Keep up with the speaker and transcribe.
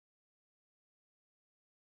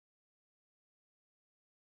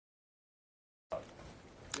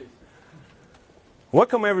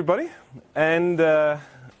Welcome everybody, and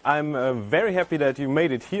I'm very happy that you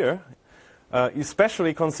made it here,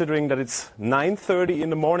 especially considering that it's 9:30 in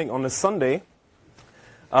the morning on a Sunday,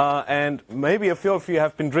 and maybe a few of you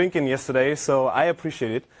have been drinking yesterday, so I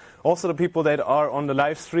appreciate it. Also the people that are on the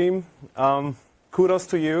live stream, kudos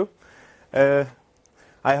to you.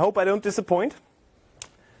 I hope I don't disappoint.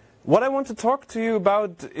 What I want to talk to you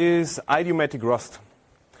about is idiomatic rust,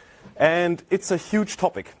 and it's a huge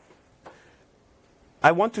topic.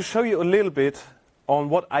 I want to show you a little bit on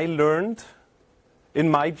what I learned in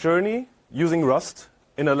my journey using Rust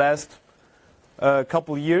in the last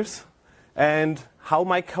couple years and how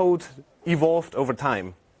my code evolved over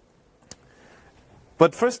time.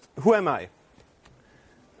 But first, who am I?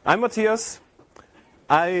 I'm Matthias.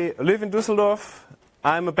 I live in Düsseldorf.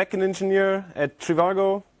 I'm a backend engineer at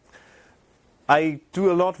Trivago. I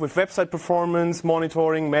do a lot with website performance,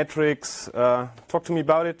 monitoring, metrics. Talk to me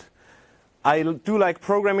about it. I do like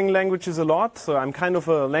programming languages a lot, so I'm kind of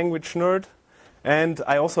a language nerd. And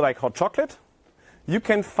I also like hot chocolate. You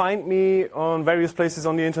can find me on various places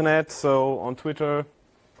on the internet, so on Twitter.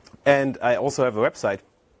 And I also have a website.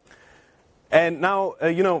 And now,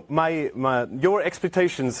 your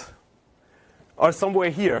expectations are somewhere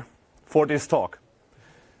here for this talk.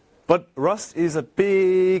 But Rust is a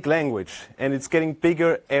big language, and it's getting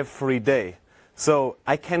bigger every day. So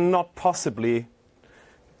I cannot possibly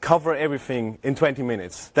cover everything in 20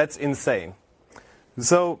 minutes. That's insane.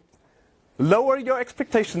 So lower your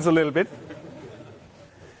expectations a little bit.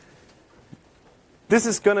 This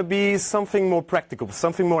is going to be something more practical,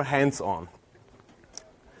 something more hands-on.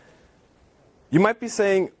 You might be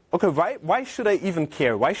saying, okay, why should I even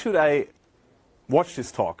care? Why should I watch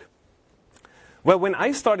this talk? Well, when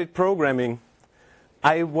I started programming,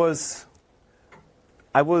 I was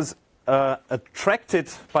attracted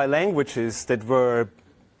by languages that were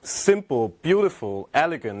simple, beautiful,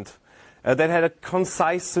 elegant, that had a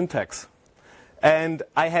concise syntax. And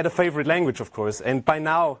I had a favorite language, of course, and by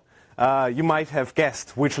now you might have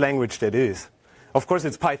guessed which language that is. Of course,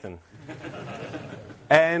 it's Python.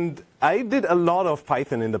 And I did a lot of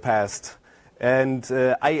Python in the past, and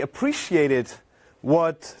I appreciated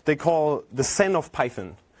what they call the Zen of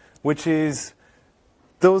Python, which is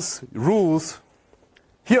those rules.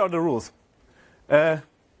 Here are the rules. I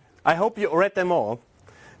hope you read them all.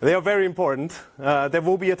 They are very important. There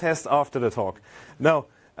will be a test after the talk. Now,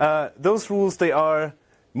 those rules, they are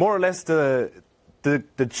more or less the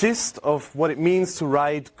gist of what it means to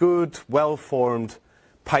write good, well-formed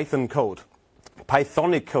Python code.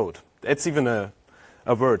 Pythonic code. That's even a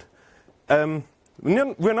word.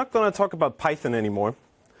 We're not going to talk about Python anymore,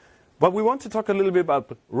 but we want to talk a little bit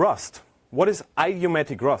about Rust. What is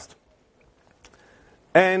idiomatic Rust?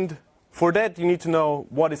 And for that, you need to know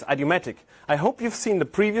what is idiomatic. I hope you've seen the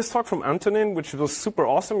previous talk from Antonin, which was super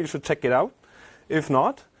awesome. You should check it out. If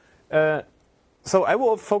not, so I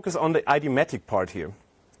will focus on the idiomatic part here.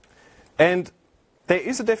 And there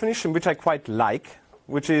is a definition which I quite like,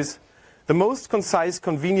 which is the most concise,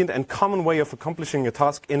 convenient, and common way of accomplishing a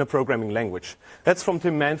task in a programming language. That's from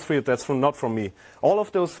Tim Mansfield. That's not from me. All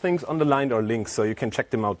of those things underlined are links, so you can check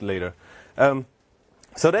them out later.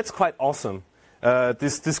 So that's quite awesome.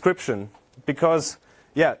 This description, because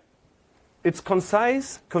it's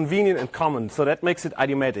concise, convenient, and common, so that makes it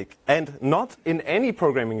idiomatic. And not in any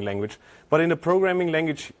programming language, but in a programming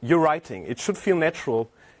language you're writing. It should feel natural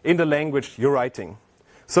in the language you're writing.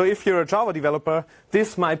 So if you're a Java developer,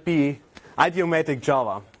 this might be idiomatic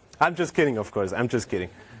Java. I'm just kidding, of course. I'm just kidding.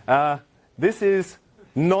 This is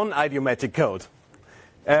non-idiomatic code.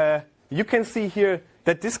 You can see here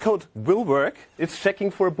that this code will work. It's checking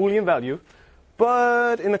for a Boolean value,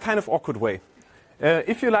 but in a kind of awkward way.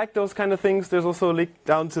 If you like those kind of things, there's also a link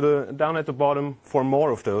down at the bottom for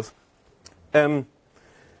more of those.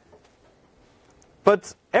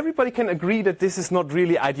 But everybody can agree that this is not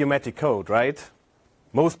really idiomatic code, right?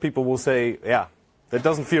 Most people will say, yeah, that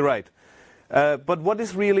doesn't feel right. But what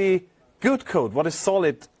is really good code? What is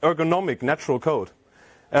solid, ergonomic, natural code?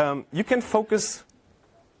 You can focus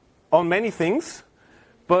on many things,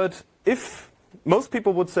 but if most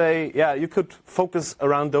people would say, yeah, you could focus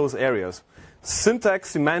around those areas.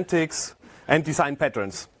 Syntax, semantics, and design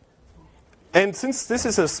patterns. And since this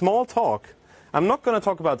is a small talk, I'm not going to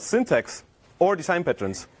talk about syntax or design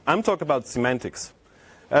patterns. I'm talking about semantics.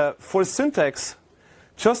 For syntax,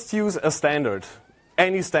 just use a standard.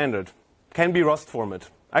 Any standard. Can be Rust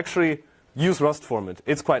format. Actually, use Rust format.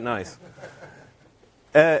 It's quite nice.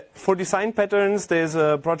 For design patterns, there's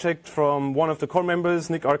a project from one of the core members,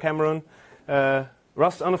 Nick R. Cameron,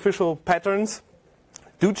 Rust Unofficial Patterns.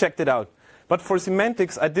 Do check it out. But for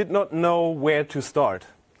semantics, I did not know where to start.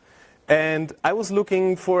 And I was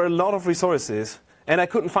looking for a lot of resources, and I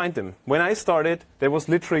couldn't find them. When I started, there was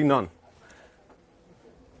literally none.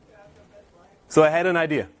 So I had an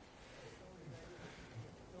idea.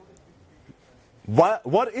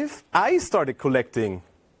 What if I started collecting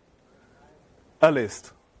a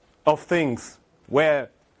list of things where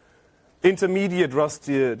intermediate Rust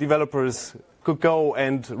developers could go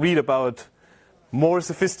and read about more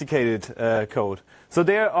sophisticated code? So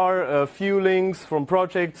there are a few links from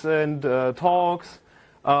projects and talks.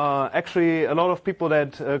 Actually, a lot of people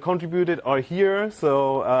that contributed are here.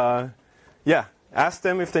 So yeah, ask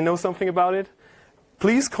them if they know something about it.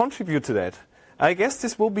 Please contribute to that. I guess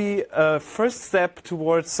this will be a first step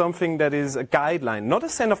towards something that is a guideline, not a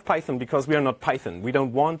send of Python, because we are not Python. We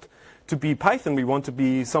don't want to be Python. We want to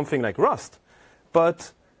be something like Rust.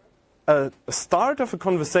 But a start of a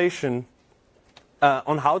conversation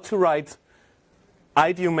on how to write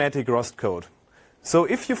idiomatic Rust code. So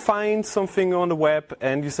if you find something on the web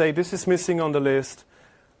and you say, this is missing on the list,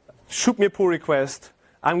 shoot me a pull request.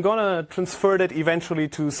 I'm going to transfer that eventually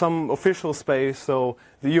to some official space so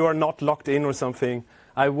that you are not locked in or something.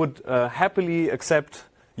 I would happily accept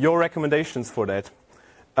your recommendations for that.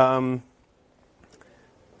 That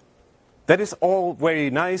is all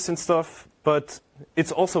very nice and stuff, but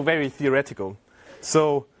it's also very theoretical.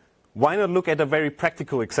 So why not look at a very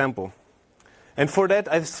practical example? And for that,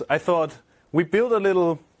 I thought we build a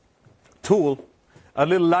little tool, a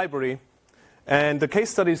little library, and the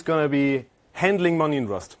case study is going to be handling money in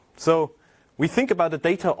Rust. So we think about a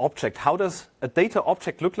data object. How does a data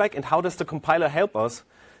object look like, and how does the compiler help us,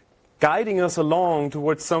 guiding us along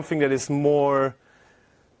towards something that is more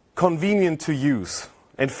convenient to use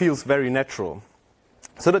and feels very natural?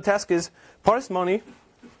 So the task is parse money.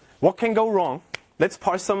 What can go wrong? Let's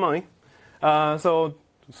parse some money. So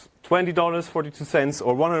 $20, 42 cents,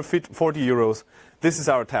 or 140 euros. This is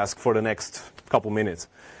our task for the next couple minutes.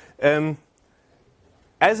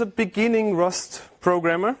 As a beginning Rust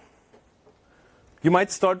programmer, you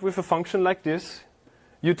might start with a function like this.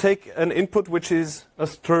 You take an input which is a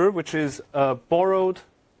str, which is a borrowed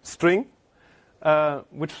string,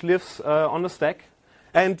 which lives on the stack,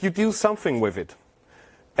 and you do something with it.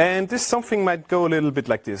 And this something might go a little bit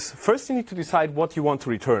like this. First, you need to decide what you want to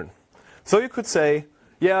return. So you could say,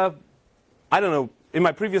 yeah, I don't know, in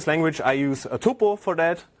my previous language, I use a tuple for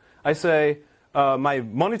that. I say my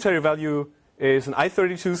monetary value is an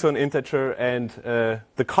i32, so an integer, and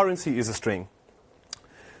the currency is a string.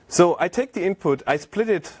 So I take the input, I split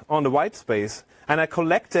it on the white space, and I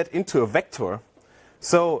collect that into a vector.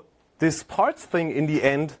 So this parts thing in the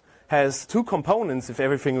end has two components if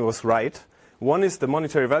everything was right. One is the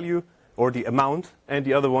monetary value, or the amount, and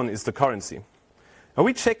the other one is the currency. And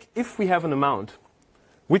we check if we have an amount.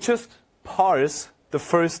 We just parse the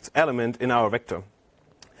first element in our vector.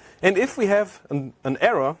 And if we have an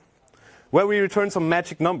error, where we return some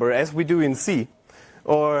magic number, as we do in C,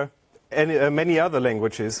 or many other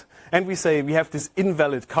languages, and we say we have this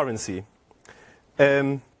invalid currency.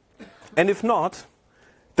 And if not,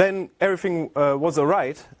 then everything was all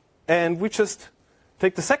right, and we just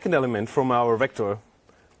take the second element from our vector,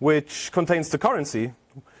 which contains the currency.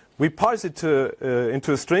 We parse it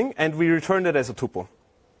into a string, and we return it as a tuple.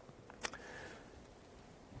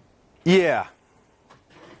 Yeah,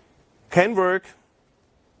 can work.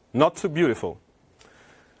 Not too beautiful.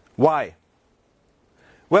 Why?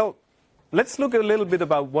 Well, let's look a little bit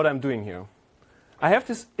about what I'm doing here. I have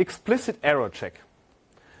this explicit error check.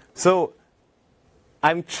 So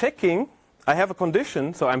I'm checking, I have a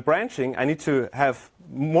condition, so I'm branching. I need to have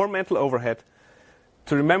more mental overhead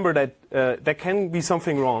to remember that there can be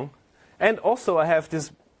something wrong. And also I have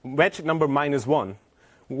this magic number -1,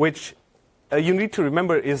 which you need to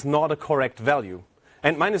remember is not a correct value.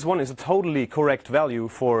 And -1 is a totally correct value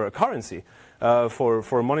for a currency,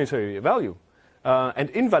 for a monetary value. And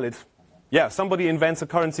invalid, yeah, somebody invents a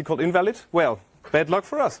currency called invalid. Well, bad luck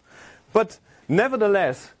for us. But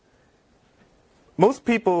nevertheless, most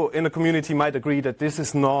people in the community might agree that this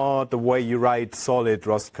is not the way you write solid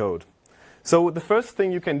Rust code. So the first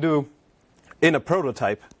thing you can do in a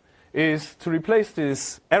prototype is to replace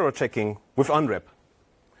this error checking with unwrap.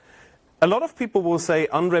 A lot of people will say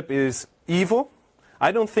unwrap is evil.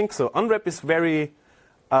 I don't think so. Unwrap is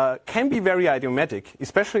can be very idiomatic,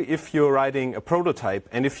 especially if you're writing a prototype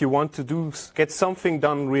and if you want to get something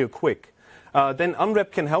done real quick. Then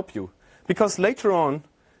unwrap can help you. Because later on,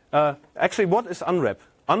 actually, what is unwrap?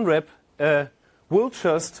 Unwrap will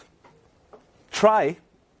just try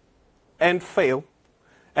and fail,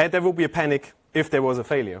 and there will be a panic if there was a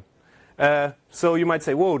failure. So you might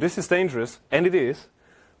say, whoa, this is dangerous, and it is.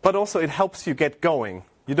 But also it helps you get going.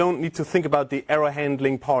 You don't need to think about the error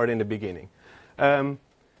handling part in the beginning.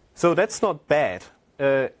 So that's not bad.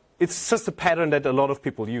 It's just a pattern that a lot of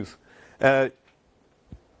people use. And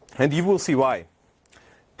you will see why.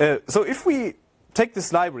 So if we take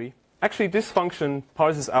this library, actually this function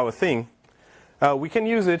parses our thing. We can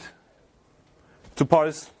use it to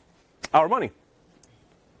parse our money.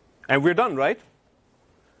 And we're done, right?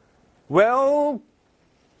 Well,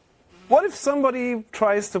 what if somebody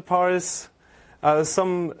tries to parse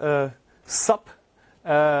some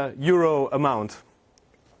sub-euro amount?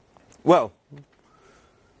 Well,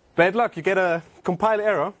 bad luck. You get a compile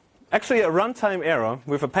error, actually a runtime error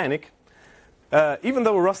with a panic. Even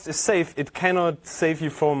though Rust is safe, it cannot save you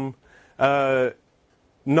from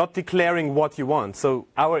not declaring what you want. So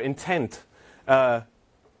our intent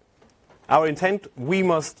we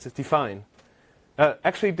must define.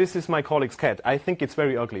 Actually, this is my colleague's cat. I think it's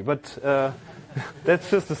very ugly, but that's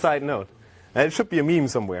just a side note. It should be a meme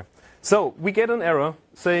somewhere. So we get an error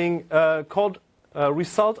saying called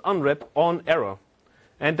result unwrap on error.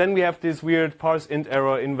 And then we have this weird parse int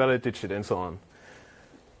error, invalid digit, and so on.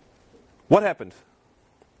 What happened?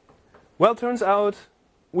 Well, turns out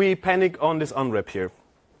we panic on this unwrap here.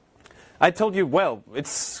 I told you, well,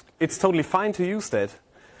 it's totally fine to use that.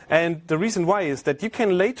 And the reason why is that you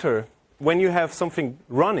can later, when you have something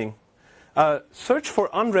running, search for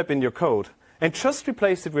unwrap in your code and just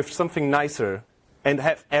replace it with something nicer and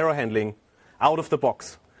have error handling out of the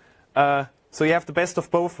box. So you have the best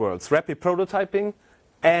of both worlds, rapid prototyping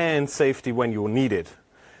and safety when you need it.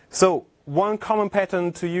 So one common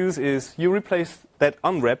pattern to use is you replace that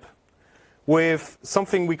unwrap with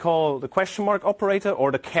something we call the question mark operator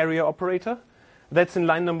or the carrier operator. That's in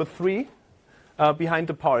line number 3 behind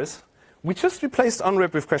the parse. We just replaced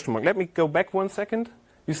unwrap with question mark. Let me go back 1 second.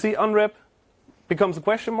 You see unwrap becomes a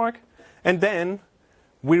question mark, and then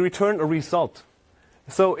we return a result.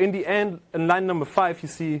 So in the end, in line number 5, you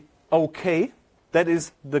see OK. That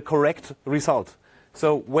is the correct result.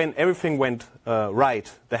 So when everything went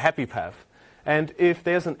right, the happy path. And if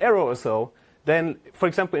there's an error or so, then, for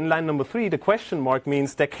example, in line number 3, the question mark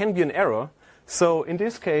means there can be an error. So in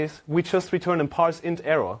this case, we just return a parse int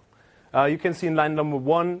error. You can see in line number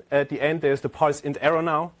 1, at the end, there's the parse int error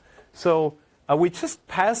now. So we just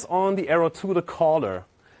pass on the error to the caller.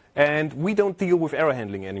 And we don't deal with error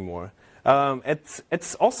handling anymore.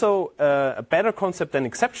 It's also a better concept than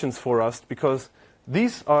exceptions for us, because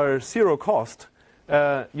these are zero cost.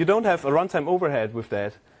 You don't have a runtime overhead with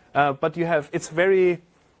that. But it's very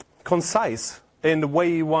concise in the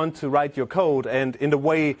way you want to write your code and in the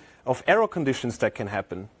way of error conditions that can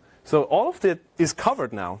happen. So all of that is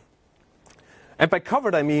covered now. And by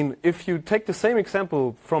covered, I mean, if you take the same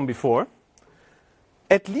example from before,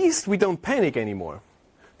 at least we don't panic anymore.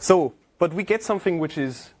 So, but we get something which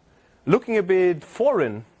is looking a bit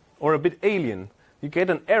foreign or a bit alien. You get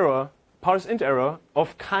an error, parse int error,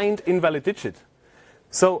 of kind invalid digit.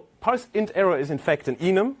 So parse int error is in fact an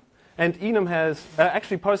enum, and enum has,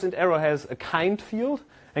 actually parse int error has a kind field,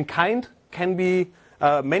 and kind can be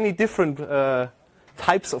many different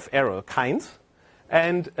types of error kinds.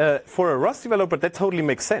 And for a Rust developer, that totally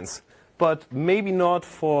makes sense. But maybe not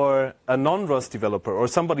for a non-Rust developer or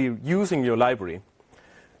somebody using your library.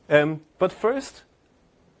 But first,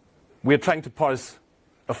 we're trying to parse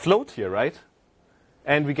a float here, right?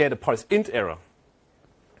 And we get a parse int error.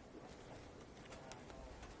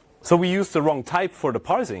 So we use the wrong type for the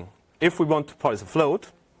parsing. If we want to parse a float,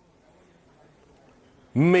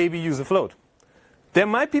 maybe use a float. There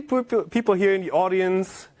might be people here in the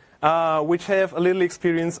audience which have a little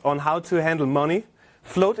experience on how to handle money.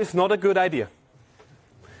 Float is not a good idea.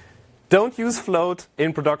 Don't use float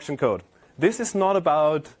in production code. This is not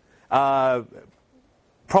about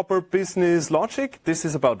proper business logic. This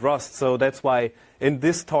is about Rust. So that's why in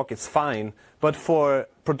this talk it's fine. But for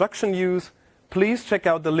production use, please check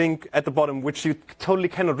out the link at the bottom, which you totally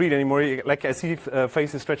cannot read anymore. Like I see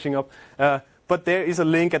faces stretching up. But there is a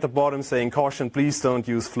link at the bottom saying, caution, please don't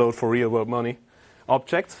use float for real-world money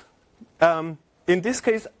objects. In this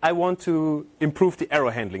case, I want to improve the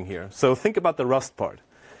error handling here. So think about the Rust part.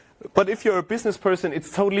 But if you're a business person, it's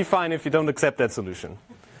totally fine if you don't accept that solution.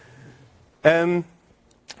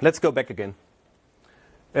 Let's go back again.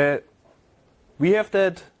 We have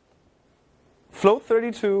that float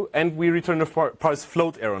 32, and we return a parse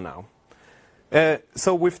float error now.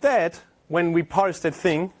 So with that, when we parse that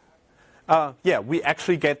thing, we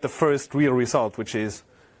actually get the first real result, which is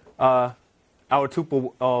our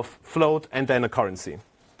tuple of float and then a currency.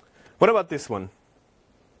 What about this one?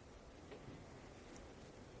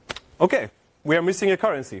 Okay, we are missing a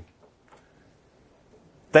currency.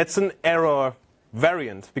 That's an error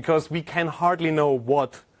variant because we can hardly know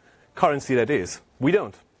what currency that is. We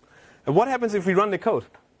don't. And what happens if we run the code?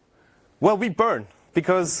 Well, we burn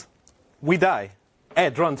because we die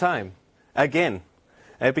at runtime again.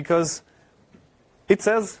 Because it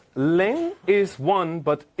says len is 1,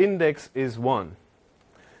 but index is 1.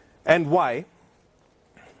 And why?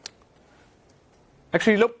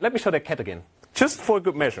 Actually, look, let me show that cat again, just for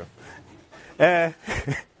good measure. I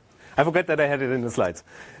forgot that I had it in the slides.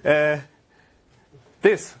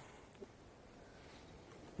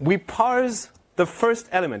 We parse the first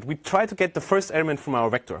element. We try to get the first element from our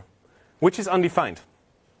vector, which is undefined.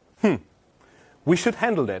 We should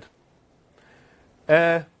handle that.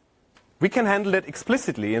 We can handle that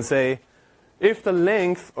explicitly and say, if the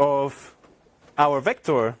length of our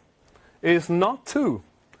vector is not 2,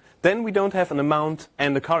 then we don't have an amount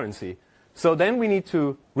and a currency. So then we need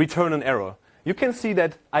to return an error. You can see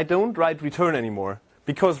that I don't write return anymore,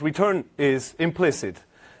 because return is implicit.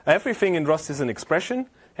 Everything in Rust is an expression,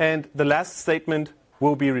 and the last statement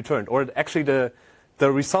will be returned. Or actually, the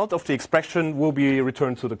result of the expression will be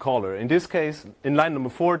returned to the caller. In this case, in line number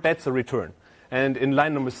 4, that's a return. And in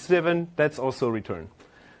line number 7, that's also a return.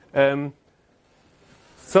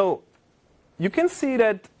 So you can see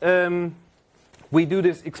that we do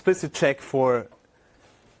this explicit check for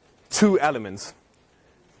 2 elements.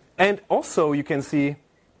 And also you can see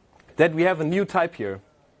that we have a new type here,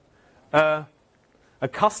 a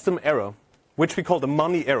custom error, which we call the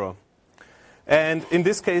money error. And in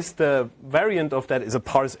this case, the variant of that is a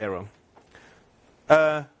parse error.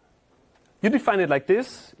 You define it like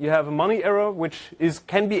this. You have a money error, which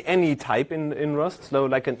can be any type in Rust, so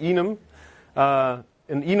like an enum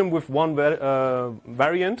with one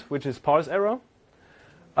variant, which is parse error.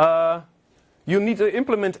 You need to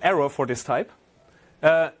implement error for this type.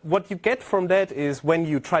 What you get from that is when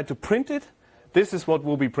you try to print it, this is what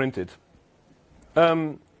will be printed.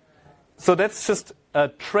 So that's just a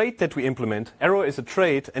trait that we implement. Error is a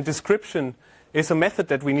trait, and description is a method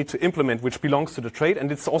that we need to implement, which belongs to the trait, and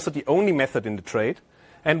it's also the only method in the trait.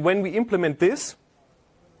 And when we implement this,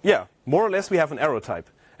 more or less we have an error type.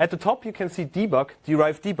 At the top you can see debug,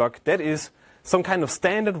 derived debug. That is some kind of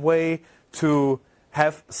standard way to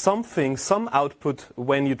have some output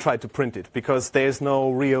when you try to print it, because there's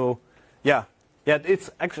no real, it's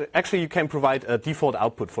actually you can provide a default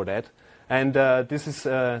output for that, and this is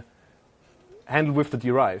handled with the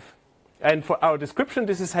derive. And for our description,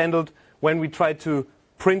 this is handled when we try to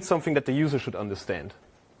print something that the user should understand.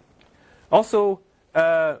 Also,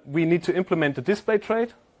 we need to implement the display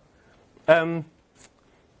trait.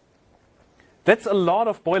 That's a lot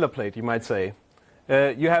of boilerplate, you might say.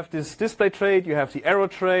 You have this display trait, you have the error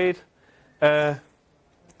trait. You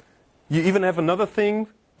even have another thing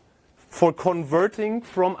for converting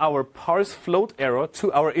from our parse float error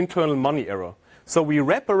to our internal money error. So we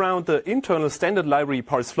wrap around the internal standard library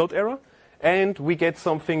parse float error, and we get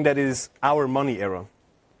something that is our money error.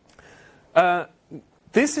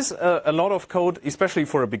 This is a lot of code, especially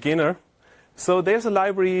for a beginner. So there's a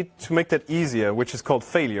library to make that easier, which is called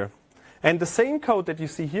failure. And the same code that you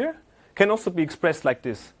see here can also be expressed like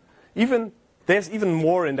this. There's even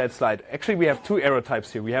more in that slide. Actually, we have 2 error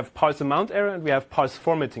types here. We have parse amount error and we have parse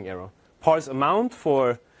formatting error. Parse amount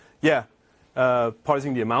for,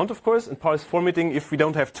 parsing the amount, of course, and parse formatting if we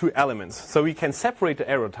don't have 2 elements. So we can separate the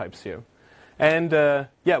error types here. And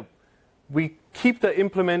we keep the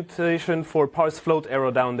implementation for parse float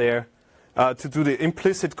error down there to do the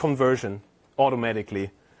implicit conversion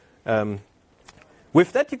automatically.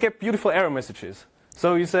 With that, you get beautiful error messages.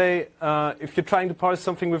 So you say, if you're trying to parse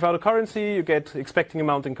something without a currency, you get expecting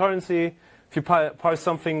amount in currency. If you parse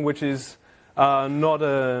something which is not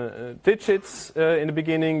digits in the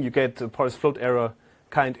beginning, you get a parse float error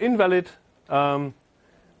kind invalid. All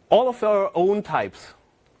of our own types.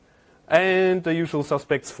 And the usual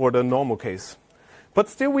suspects for the normal case. But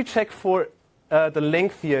still we check for the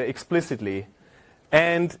length here explicitly.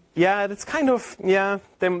 And that's kind of,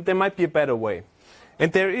 there might be a better way.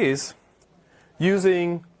 And there is,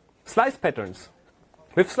 using slice patterns.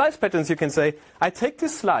 With slice patterns you can say, I take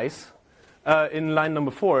this slice in line number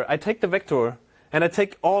 4, I take the vector and I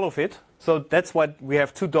take all of it. So that's why we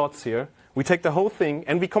have 2 dots here. We take the whole thing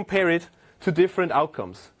and we compare it to different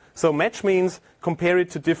outcomes. So match means compare it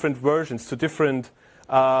to different versions, to different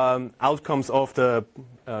outcomes of the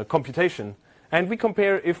computation. And we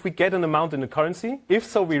compare if we get an amount in the currency. If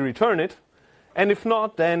so, we return it. And if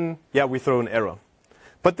not, then we throw an error.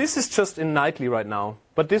 But this is just in nightly right now.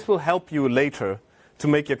 But this will help you later to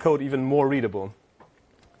make your code even more readable.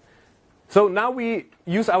 So now we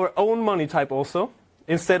use our own money type also,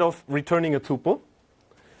 instead of returning a tuple.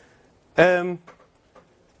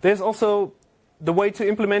 There's also the way to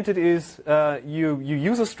implement it is you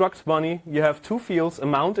use a struct money. You have two fields,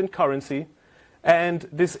 amount and currency. And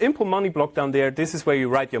this impl money block down there, this is where you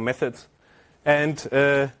write your methods. And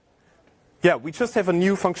yeah, we just have a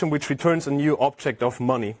new function which returns a new object of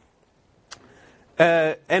money.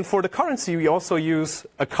 And for the currency, we also use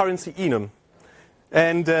a currency enum.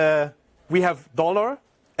 And we have dollar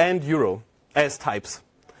and euro as types.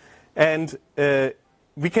 And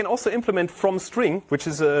we can also implement from string, which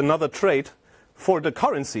is another trait, for the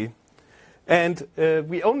currency. And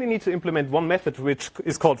we only need to implement one method, which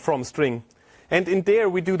is called from string. And in there,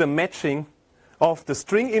 we do the matching of the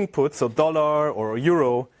string input, so dollar or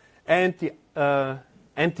euro, and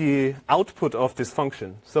the output of this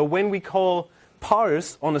function. So when we call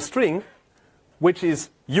parse on a string, which is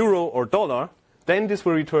euro or dollar, then this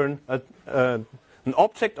will return an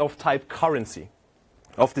object of type currency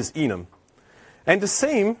of this enum. And the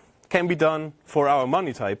same can be done for our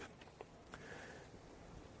money type.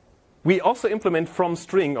 We also implement from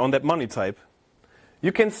string on that money type.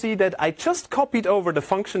 You can see that I just copied over the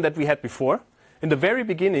function that we had before. In the very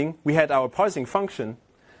beginning, we had our parsing function.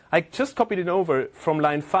 I just copied it over from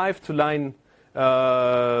line 5 to line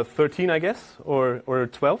 13, I guess, or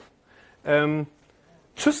 12.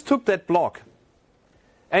 Just took that block.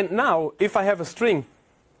 And now, if I have a string,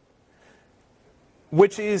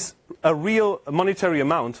 which is a real monetary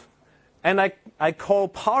amount, and I call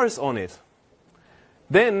parse on it,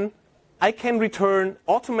 then I can return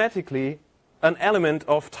automatically an element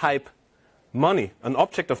of type money, an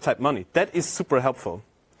object of type money. That is super helpful.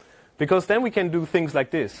 Because then we can do things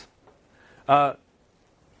like this.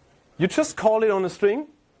 You just call it on a string,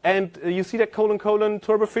 and you see that colon, colon,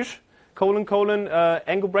 turbofish, colon, colon,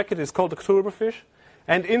 angle bracket is called a turbofish.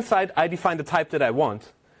 And inside, I define the type that I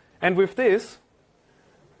want. And with this,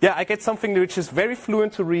 yeah, I get something which is very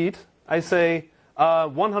fluent to read. I say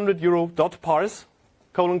 100 euro dot parse,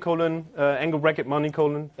 colon, colon, angle bracket, money,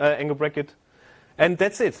 colon, angle bracket. And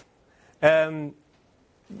that's it.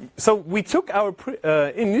 So we took our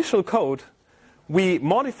initial code, we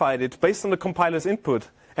modified it based on the compiler's input,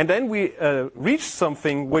 and then we reached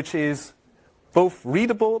something which is both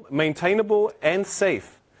readable, maintainable, and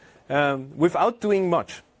safe without doing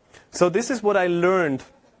much. So this is what I learned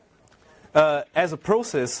as a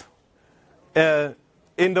process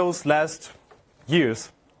in those last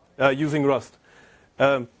years using Rust.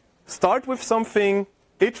 Start with something,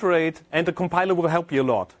 iterate, and the compiler will help you a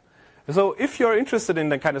lot. So if you're interested in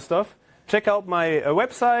that kind of stuff, check out my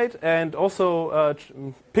website and also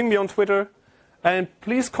ping me on Twitter. And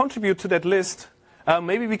please contribute to that list.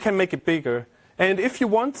 Maybe we can make it bigger. And if you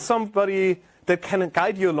want somebody that can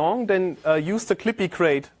guide you along, then use the Clippy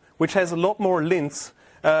crate, which has a lot more lints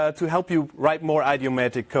to help you write more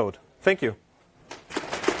idiomatic code. Thank you.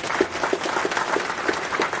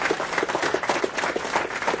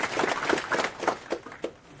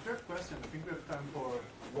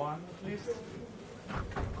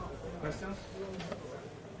 Questions?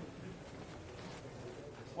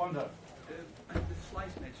 Wanda. The slice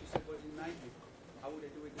match you said was in 90. How would I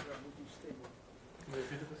do it if I would use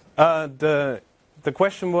stable? The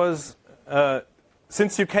question was,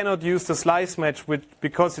 since you cannot use the slice match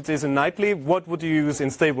because it is in nightly, what would you use in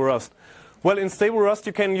stable Rust? Well, in stable Rust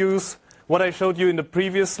you can use what I showed you in the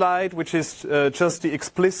previous slide, which is just the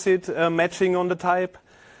explicit matching on the type.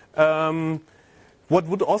 What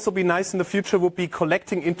would also be nice in the future would be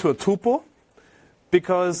collecting into a tuple,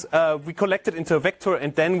 because we collect it into a vector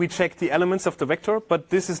and then we check the elements of the vector, but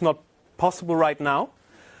this is not possible right now.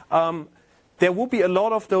 There will be a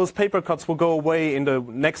lot of those paper cuts will go away in the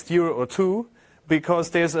next year or two,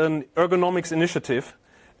 because there's an ergonomics initiative,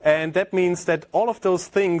 and that means that all of those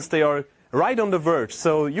things, they are right on the verge.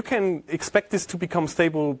 So you can expect this to become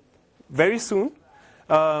stable very soon,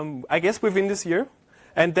 I guess within this year.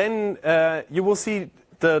 And then you will see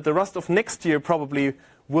the Rust of next year probably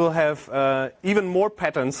will have even more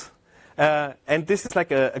patterns. And this is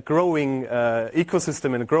like a growing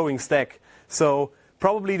ecosystem and a growing stack. So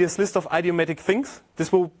probably this list of idiomatic things,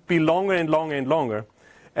 this will be longer and longer and longer.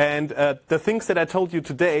 And the things that I told you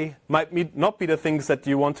today might not be the things that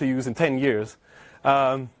you want to use in 10 years.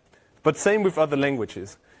 But same with other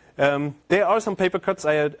languages. There are some paper cuts,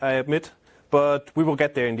 I admit, but we will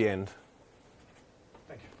get there in the end.